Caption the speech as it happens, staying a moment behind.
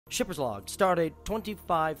Shipper's Log, Stardate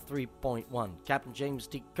 25.3.1, Captain James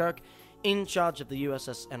T. Kirk, in charge of the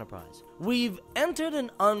USS Enterprise. We've entered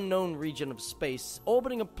an unknown region of space,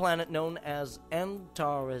 orbiting a planet known as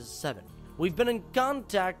Antares 7. We've been in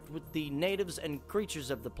contact with the natives and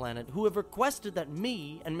creatures of the planet who have requested that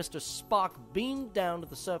me and Mr. Spock beam down to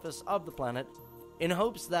the surface of the planet in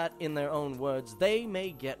hopes that, in their own words, they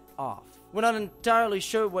may get off. We're not entirely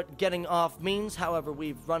sure what getting off means, however,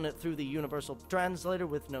 we've run it through the Universal Translator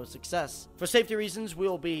with no success. For safety reasons,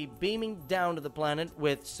 we'll be beaming down to the planet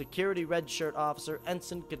with Security Red Shirt Officer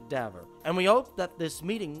Ensign Cadaver, and we hope that this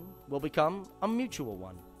meeting will become a mutual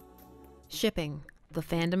one. Shipping. The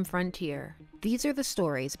Fandom Frontier. These are the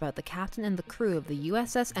stories about the captain and the crew of the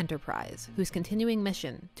USS Enterprise, whose continuing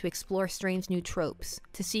mission, to explore strange new tropes,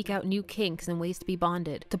 to seek out new kinks and ways to be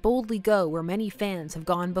bonded, to boldly go where many fans have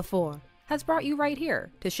gone before, has brought you right here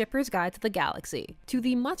to Shipper's Guide to the Galaxy, to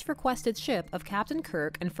the much-requested ship of Captain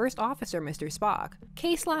Kirk and First Officer Mr. Spock,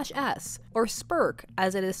 K/S, or Spirk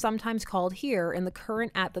as it is sometimes called here in the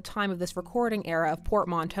current at the time of this recording era of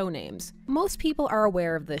portmanteau names. Most people are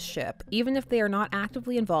aware of this ship, even if they are not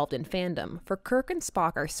actively involved in fandom, for Kirk and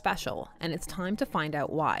Spock are special, and it's time to find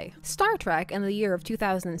out why. Star Trek, in the year of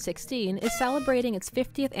 2016, is celebrating its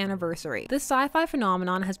 50th anniversary. This sci-fi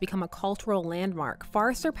phenomenon has become a cultural landmark,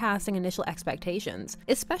 far surpassing initial expectations,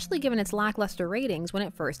 especially given its lackluster ratings when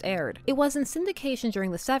it first aired. It was in syndication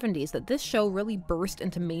during the 70s that this show really burst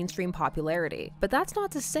into mainstream popularity, but that's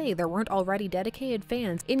not to say there weren't already dedicated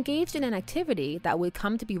fans engaged in an activity that would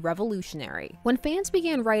come to be revolutionary. When fans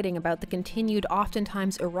began writing about the continued,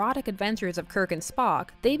 oftentimes erotic adventures of Kirk and Spock,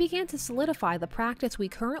 they began to solidify the practice we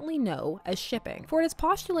currently know as shipping. For it is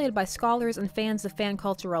postulated by scholars and fans of fan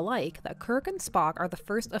culture alike that Kirk and Spock are the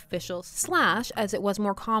first official / as it was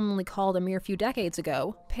more commonly called a mere few decades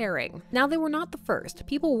ago, pairing. Now, they were not the first.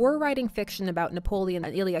 People were writing fiction about Napoleon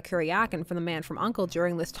and Ilya Kuryakin from The Man from U.N.C.L.E.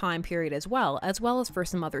 during this time period as well as for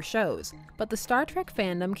some other shows. But the Star Trek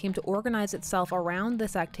fandom came to organize itself around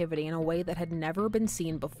this activity in a way that had never been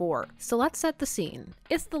seen before. So let's set the scene.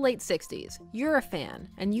 It's the late 60s. You're a fan,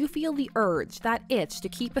 and you feel the urge, that itch, to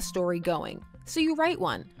keep a story going. So you write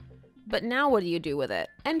one. But now what do you do with it?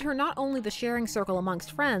 Enter not only the sharing circle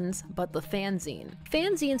amongst friends, but the fanzine.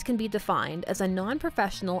 Fanzines can be defined as a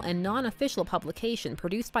non-professional and non-official publication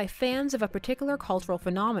produced by fans of a particular cultural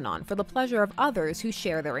phenomenon for the pleasure of others who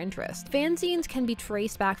share their interest. Fanzines can be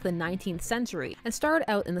traced back to the 19th century and started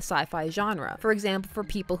out in the sci-fi genre, for example for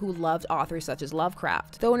people who loved authors such as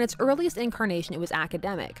Lovecraft. Though in its earliest incarnation it was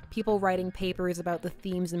academic, people writing papers about the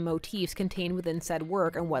themes and motifs contained within said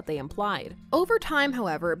work and what they implied. Over time,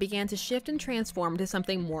 however, it began to shift and transform to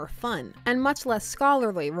something more fun, and much less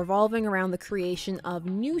scholarly, revolving around the creation of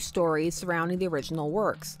new stories surrounding the original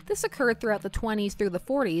works. This occurred throughout the 20s through the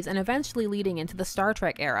 40s and eventually leading into the Star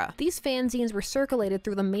Trek era. These fanzines were circulated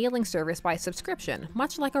through the mailing service by subscription,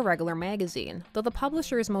 much like a regular magazine, though the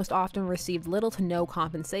publishers most often received little to no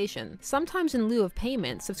compensation. Sometimes in lieu of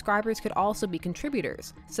payment, subscribers could also be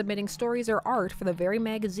contributors, submitting stories or art for the very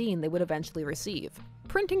magazine they would eventually receive.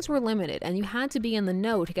 Printings were limited, and you had to be in the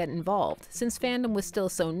know to get involved, since fandom was still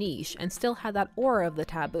so niche and still had that aura of the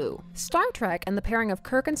taboo. Star Trek and the pairing of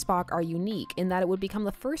Kirk and Spock are unique in that it would become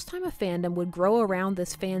the first time a fandom would grow around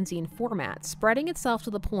this fanzine format, spreading itself to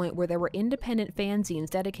the point where there were independent fanzines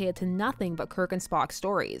dedicated to nothing but Kirk and Spock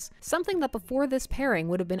stories, something that before this pairing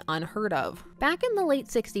would have been unheard of. Back in the late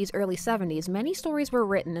 60s, early 70s, many stories were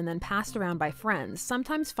written and then passed around by friends,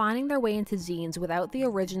 sometimes finding their way into zines without the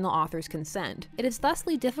original author's consent. It is thusly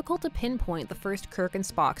difficult to pinpoint the first Kirk and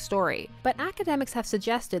Spock story, but academics have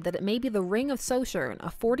suggested that it may be The Ring of Sojourn, a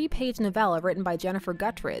 40-page novella written by Jennifer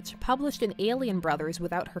Guttridge, published in Alien Brothers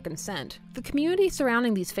without her consent. The community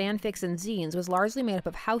surrounding these fanfics and zines was largely made up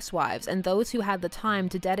of housewives and those who had the time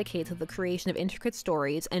to dedicate to the creation of intricate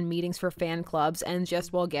stories and meetings for fan clubs and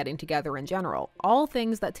just while getting together in general. All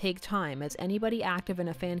things that take time, as anybody active in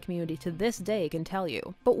a fan community to this day can tell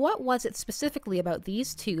you. But what was it specifically about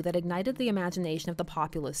these two that ignited the imagination of the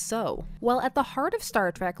populace so? Well, at the heart of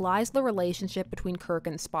Star Trek lies the relationship between Kirk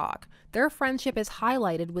and Spock. Their friendship is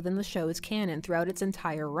highlighted within the show's canon throughout its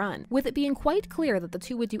entire run, with it being quite clear that the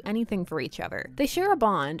two would do anything for each other. They share a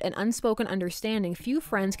bond, an unspoken understanding few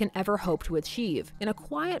friends can ever hope to achieve, in a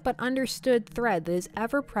quiet but understood thread that is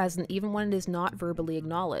ever present even when it is not verbally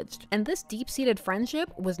acknowledged. And this deep-seated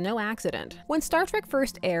friendship was no accident. When Star Trek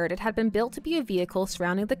first aired, it had been built to be a vehicle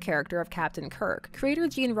surrounding the character of Captain Kirk. Creator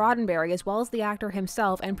Gene Roddenberry, as well as the actor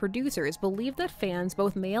himself and producers, believed that fans,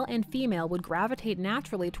 both male and female, would gravitate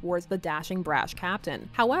naturally towards the dashing, brash captain.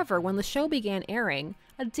 However, when the show began airing,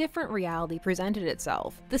 a different reality presented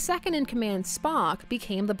itself. The second-in-command Spock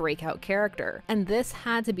became the breakout character, and this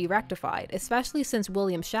had to be rectified, especially since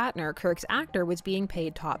William Shatner, Kirk's actor, was being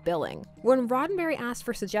paid top billing. When Roddenberry asked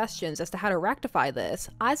for suggestions as to how to rectify this,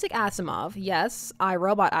 Isaac Asimov, yes,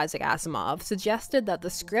 iRobot Isaac Asimov, suggested that the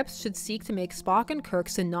scripts should seek to make Spock and Kirk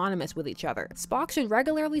synonymous with each other. Spock should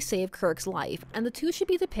regularly save Kirk's life, and the two should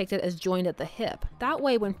be depicted as joined at the hip. That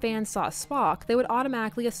way, when fans saw Spock, they would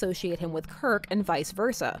automatically associate him with Kirk and vice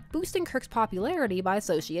versa, boosting Kirk's popularity by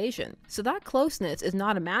association. So that closeness is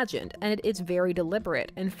not imagined, and it's very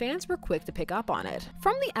deliberate, and fans were quick to pick up on it.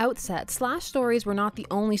 From the outset, slash stories were not the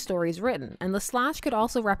only stories written, and the slash could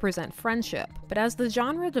also represent friendship. But as the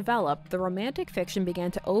genre developed, the romantic fiction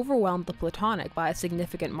began to overwhelm the platonic by a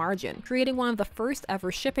significant margin, creating one of the first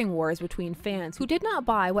ever shipping wars between fans who did not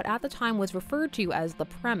buy what at the time was referred to as the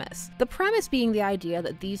premise. The premise being the idea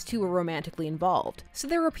that these two were romantically involved. So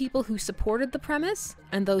there were people who supported the premise,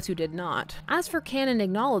 and those who did not. As for canon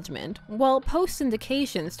acknowledgement, well,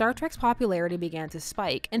 post-syndication, Star Trek's popularity began to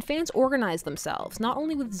spike, and fans organized themselves, not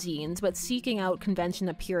only with zines, but seeking out convention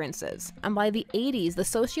appearances. And by the 80s, the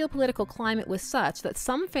socio-political climate was such that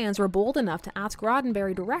some fans were bold enough to ask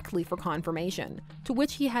Roddenberry directly for confirmation, to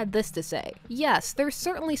which he had this to say: "Yes, there's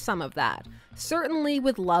certainly some of that. Certainly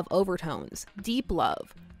with love overtones. Deep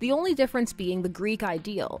love. The only difference being the Greek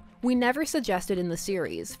ideal. We never suggested in the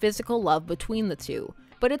series physical love between the two.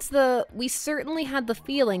 But it's we certainly had the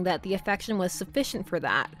feeling that the affection was sufficient for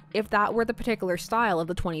that, if that were the particular style of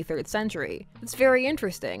the 23rd century. It's very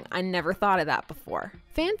interesting. I never thought of that before."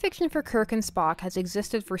 Fanfiction for Kirk and Spock has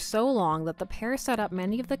existed for so long that the pair set up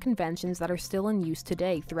many of the conventions that are still in use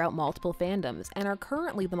today throughout multiple fandoms, and are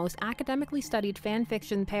currently the most academically studied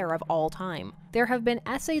fanfiction pair of all time. There have been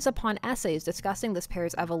essays upon essays discussing this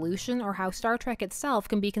pair's evolution, or how Star Trek itself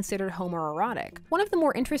can be considered homoerotic. One of the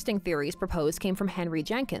more interesting theories proposed came from Henry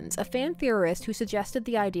Jenkins, a fan theorist who suggested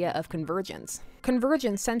the idea of convergence.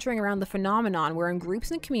 Convergence centering around the phenomenon wherein groups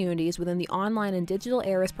and communities within the online and digital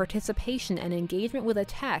era's participation and engagement with a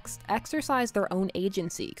text exercise their own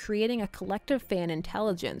agency, creating a collective fan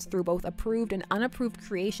intelligence through both approved and unapproved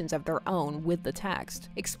creations of their own with the text,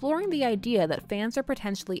 exploring the idea that fans are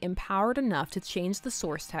potentially empowered enough to change the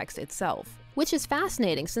source text itself. Which is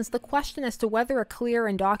fascinating, since the question as to whether a clear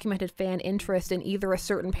and documented fan interest in either a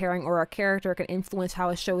certain pairing or a character can influence how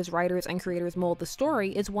a show's writers and creators mold the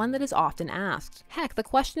story is one that is often asked. Heck, the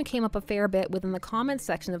question came up a fair bit within the comments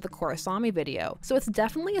section of the Korosami video, so it's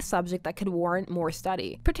definitely a subject that could warrant more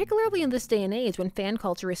study, particularly in this day and age when fan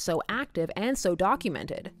culture is so active and so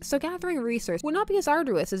documented. So gathering research would not be as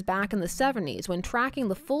arduous as back in the 70s, when tracking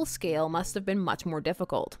the full scale must have been much more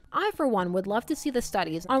difficult. I, for one, would love to see the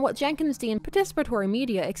studies on what Jenkins deemed participatory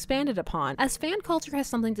media expanded upon, as fan culture has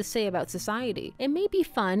something to say about society. It may be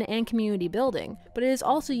fun and community building, but it is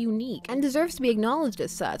also unique and deserves to be acknowledged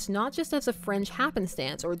as such, not just as a fringe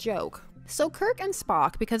happenstance or joke. So Kirk and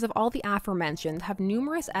Spock, because of all the aforementioned, have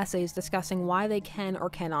numerous essays discussing why they can or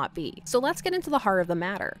cannot be. So let's get into the heart of the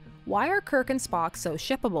matter. Why are Kirk and Spock so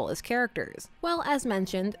shippable as characters? Well, as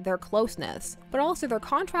mentioned, their closeness, but also their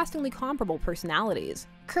contrastingly comparable personalities.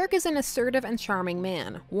 Kirk is an assertive and charming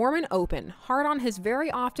man, warm and open, hard on his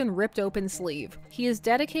very often ripped open sleeve. He is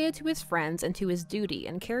dedicated to his friends and to his duty,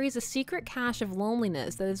 and carries a secret cache of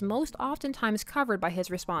loneliness that is most oftentimes covered by his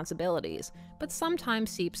responsibilities, but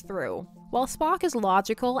sometimes seeps through. While Spock is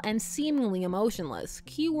logical and seemingly emotionless,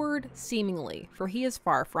 keyword seemingly, for he is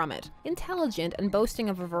far from it. Intelligent and boasting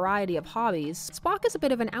of a variety of hobbies, Spock is a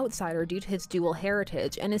bit of an outsider due to his dual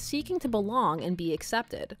heritage and is seeking to belong and be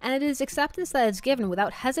accepted. And it is acceptance that is given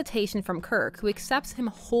without hesitation from Kirk, who accepts him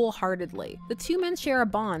wholeheartedly. The two men share a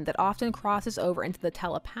bond that often crosses over into the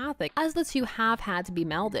telepathic, as the two have had to be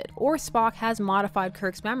melded, or Spock has modified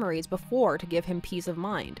Kirk's memories before to give him peace of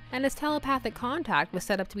mind. And as telepathic contact was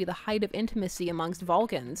set up to be the height of intimacy amongst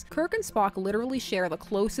Vulcans, Kirk and Spock literally share the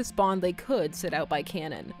closest bond they could set out by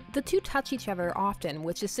canon. The two touch each other often,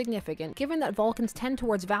 which is significant given that Vulcans tend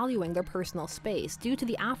towards valuing their personal space due to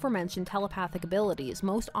the aforementioned telepathic abilities,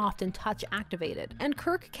 most often touch activated, and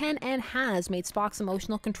Kirk can and has made Spock's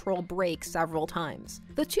emotional control break several times.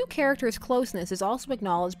 The two characters' closeness is also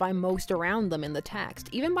acknowledged by most around them in the text,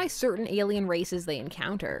 even by certain alien races they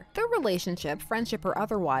encounter. Their relationship, friendship or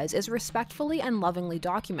otherwise, is respectfully and lovingly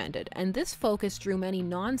documented, and and this focus drew many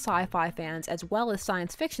non-sci-fi fans as well as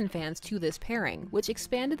science fiction fans to this pairing, which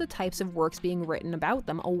expanded the types of works being written about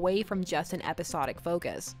them away from just an episodic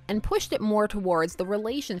focus, and pushed it more towards the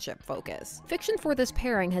relationship focus. Fiction for this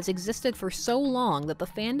pairing has existed for so long that the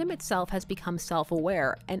fandom itself has become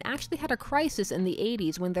self-aware, and actually had a crisis in the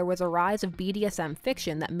 80s when there was a rise of BDSM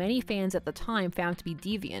fiction that many fans at the time found to be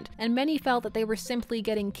deviant, and many felt that they were simply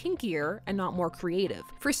getting kinkier and not more creative.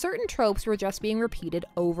 For certain tropes were just being repeated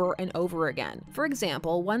over and over again. For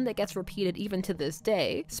example, one that gets repeated even to this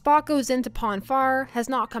day, Spock goes into Pon farr, has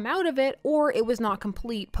not come out of it, or it was not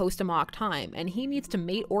complete post-Amok time, and he needs to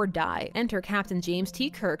mate or die. Enter Captain James T.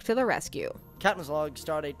 Kirk to the rescue. Captain's Log,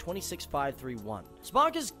 Stardate 26531.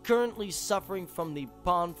 Spock is currently suffering from the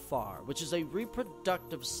Pon farr, which is a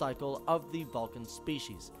reproductive cycle of the Vulcan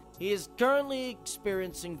species. He is currently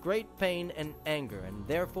experiencing great pain and anger, and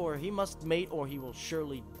therefore he must mate or he will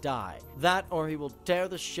surely die. That or he will tear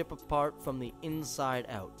the ship apart from the inside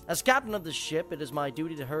out. As captain of the ship, it is my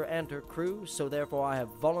duty to her and her crew, so therefore I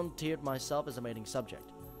have volunteered myself as a mating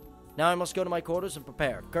subject. Now I must go to my quarters and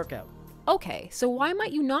prepare. Kirk out. Okay, so why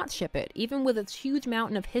might you not ship it, even with its huge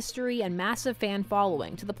mountain of history and massive fan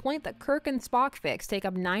following, to the point that Kirk and Spock fics take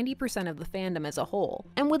up 90% of the fandom as a whole?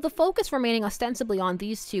 And with the focus remaining ostensibly on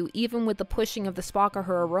these two, even with the pushing of the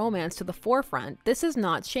Spock-Uhura romance to the forefront, this has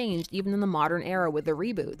not changed even in the modern era with the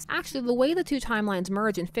reboots. Actually, the way the two timelines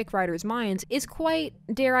merge in fic writers' minds is quite,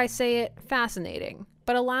 dare I say it, fascinating.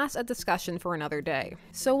 But alas, a discussion for another day.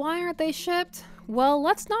 So why aren't they shipped? Well,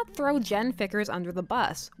 let's not throw Gen Fickers under the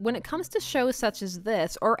bus. When it comes to shows such as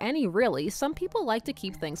this, or any really, some people like to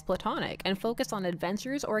keep things platonic and focus on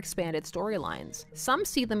adventures or expanded storylines. Some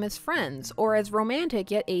see them as friends, or as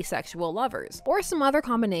romantic yet asexual lovers, or some other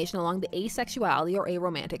combination along the asexuality or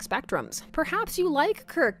aromantic spectrums. Perhaps you like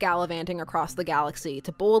Kirk gallivanting across the galaxy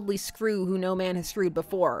to boldly screw who no man has screwed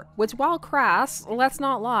before, which while crass, let's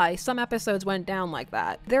not lie, some episodes went down like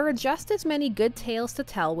that. There are just as many good tales to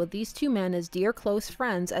tell with these two men as dear close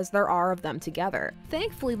friends as there are of them together.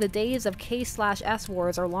 Thankfully, the days of K/S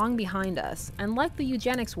wars are long behind us, and like the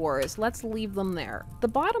eugenics wars, let's leave them there. The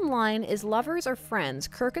bottom line is, lovers or friends,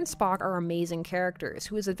 Kirk and Spock are amazing characters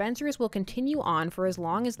whose adventures will continue on for as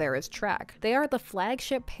long as there is Trek. They are the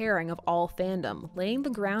flagship pairing of all fandom, laying the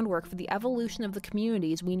groundwork for the evolution of the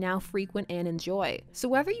communities we now frequent and enjoy. So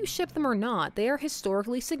whether you ship them or not, they are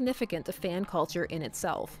historically significant to fan culture in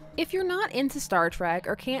itself. If you're not into Star Trek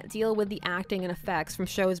or can't deal with the acting and effects from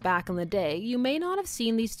shows back in the day, you may not have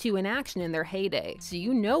seen these two in action in their heyday, so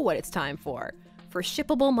you know what it's time for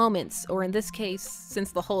shippable moments, or in this case,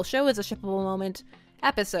 since the whole show is a shippable moment,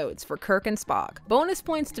 episodes for Kirk and Spock. Bonus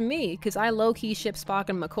points to me, because I low-key ship Spock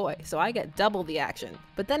and McCoy, so I get double the action.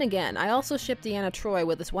 But then again, I also ship Deanna Troi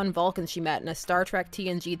with this one Vulcan she met in a Star Trek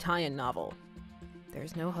TNG tie-in novel.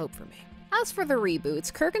 There's no hope for me. As for the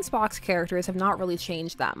reboots, Kirk and Spock's characters have not really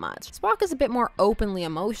changed that much. Spock is a bit more openly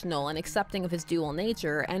emotional and accepting of his dual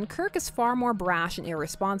nature, and Kirk is far more brash and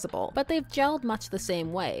irresponsible, but they've gelled much the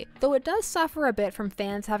same way, though it does suffer a bit from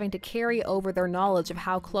fans having to carry over their knowledge of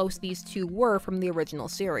how close these two were from the original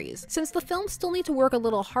series, since the films still need to work a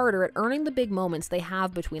little harder at earning the big moments they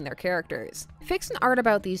have between their characters. Fics and art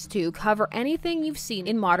about these two cover anything you've seen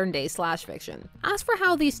in modern day slash fiction. As for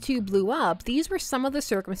how these two blew up, these were some of the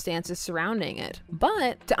circumstances surrounding it.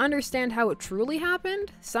 But to understand how it truly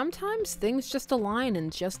happened, sometimes things just align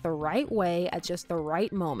in just the right way at just the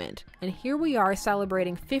right moment. And here we are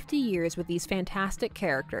celebrating 50 years with these fantastic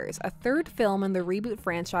characters, a third film in the reboot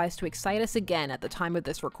franchise to excite us again at the time of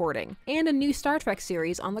this recording, and a new Star Trek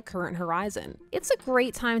series on the current horizon. It's a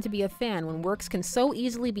great time to be a fan when works can so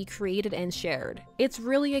easily be created and shared. It's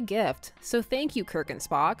really a gift, so thank you, Kirk and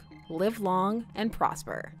Spock. Live long and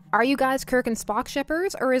prosper. Are you guys Kirk and Spock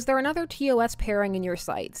shippers, or is there another TOS pairing in your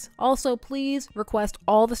sights? Also, please request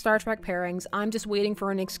all the Star Trek pairings. I'm just waiting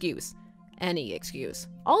for an excuse. Any excuse.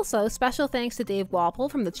 Also, special thanks to Dave Walpole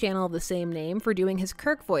from the channel of the same name for doing his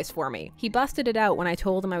Kirk voice for me. He busted it out when I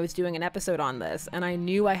told him I was doing an episode on this, and I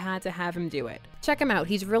knew I had to have him do it. Check him out,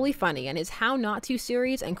 he's really funny, and his How Not To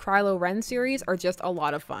series and Krylo Ren series are just a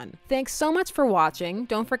lot of fun. Thanks so much for watching.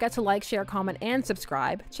 Don't forget to like, share, comment, and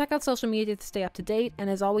subscribe. Check out social media to stay up to date, and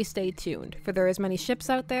as always, stay tuned, for there are as many ships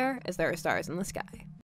out there as there are stars in the sky.